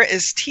 Shapira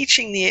is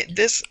teaching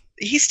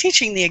he's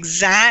teaching the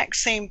exact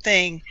same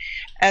thing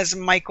as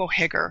Michael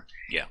Higger.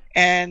 Yeah.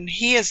 And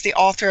he is the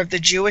author of The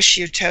Jewish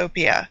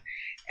Utopia.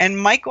 And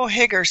Michael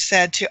Higger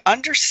said to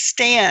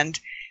understand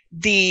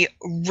the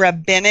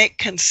rabbinic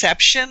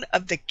conception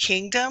of the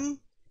kingdom,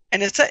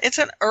 and it's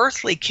an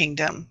earthly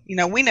kingdom.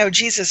 We know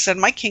Jesus said,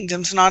 my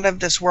kingdom's not of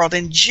this world,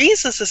 and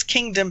Jesus's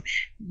kingdom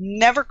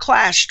never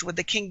clashed with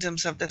the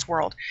kingdoms of this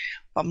world.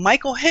 But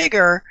Michael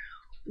Higger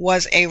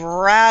was a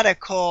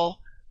radical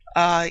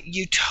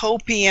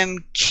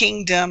utopian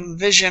kingdom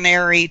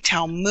visionary,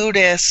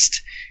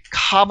 Talmudist,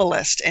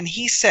 Kabbalist, and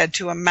he said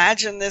to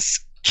imagine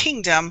this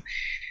kingdom,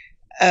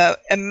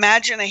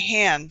 imagine a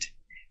hand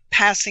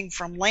passing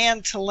from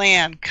land to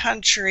land,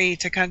 country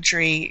to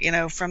country,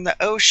 from the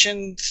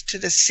oceans to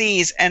the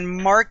seas,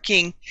 and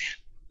marking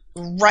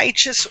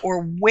righteous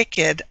or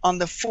wicked on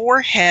the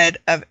forehead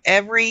of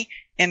every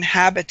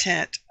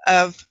inhabitant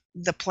of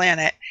the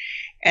planet.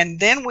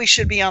 And then we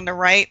should be on the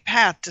right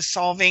path to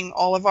solving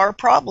all of our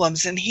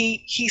problems. And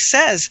he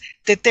says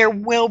that there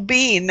will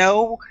be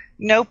no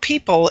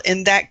people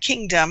in that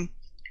kingdom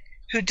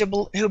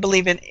who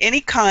believe in any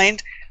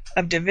kind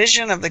of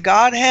division of the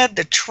Godhead,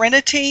 the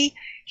Trinity.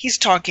 He's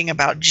talking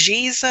about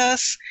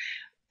Jesus.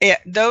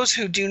 Those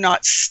who do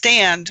not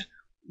stand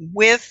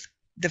with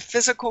the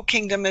physical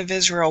kingdom of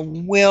Israel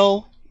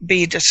will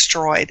be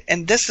destroyed.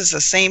 And this is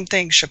the same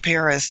thing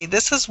Shapira is.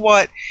 This is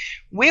what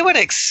we would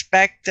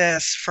expect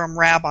this from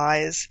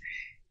rabbis.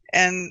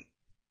 And,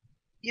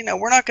 you know,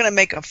 we're not going to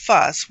make a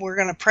fuss. We're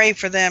going to pray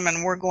for them,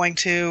 and we're going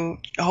to,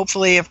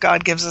 hopefully, if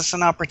God gives us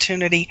an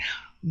opportunity,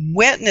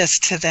 witness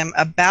to them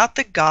about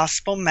the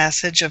gospel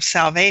message of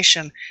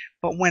salvation.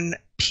 But when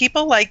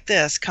people like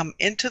this come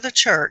into the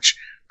church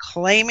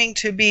claiming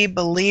to be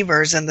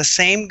believers in the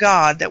same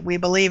God that we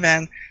believe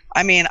in,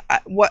 I mean,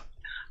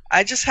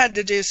 I just had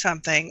to do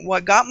something.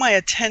 What got my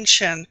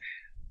attention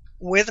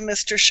with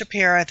Mr.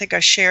 Shapira, I think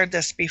I shared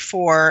this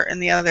before in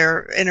the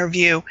other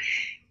interview,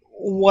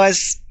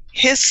 was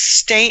his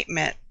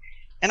statement.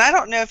 And I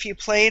don't know if you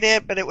played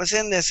it, but it was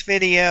in this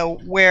video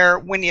where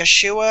when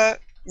Yeshua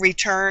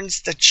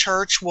returns, the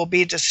church will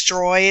be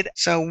destroyed.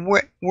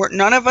 So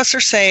none of us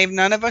are saved.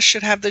 None of us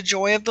should have the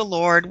joy of the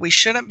Lord. We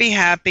shouldn't be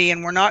happy,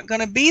 and we're not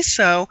going to be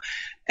so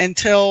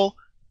until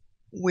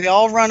we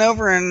all run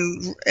over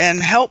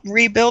and help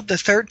rebuild the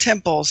third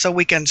temple so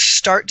we can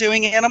start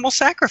doing animal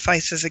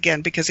sacrifices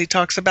again, because he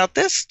talks about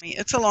this.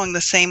 It's along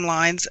the same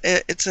lines.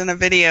 It's in a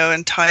video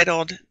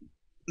entitled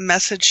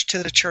Message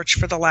to the Church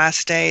for the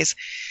Last Days.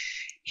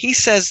 He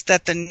says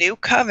that the new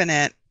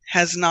covenant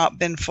has not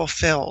been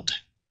fulfilled.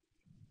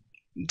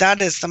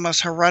 That is the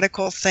most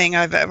heretical thing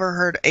I've ever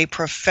heard a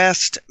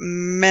professed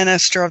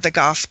minister of the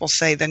gospel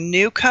say. The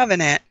new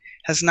covenant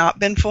has not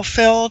been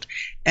fulfilled,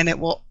 and it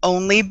will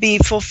only be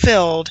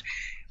fulfilled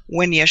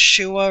when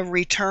Yeshua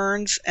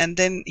returns. And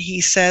then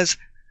he says,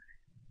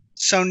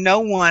 so no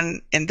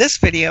one, in this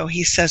video,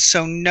 he says,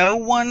 so no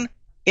one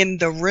in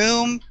the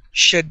room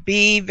should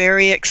be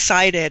very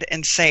excited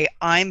and say,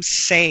 I'm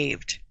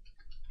saved.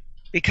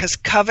 Because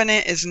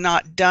covenant is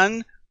not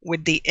done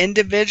with the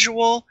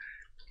individual.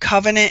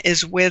 Covenant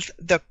is with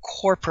the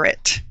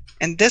corporate.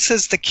 And this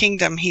is the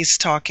kingdom he's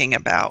talking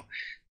about.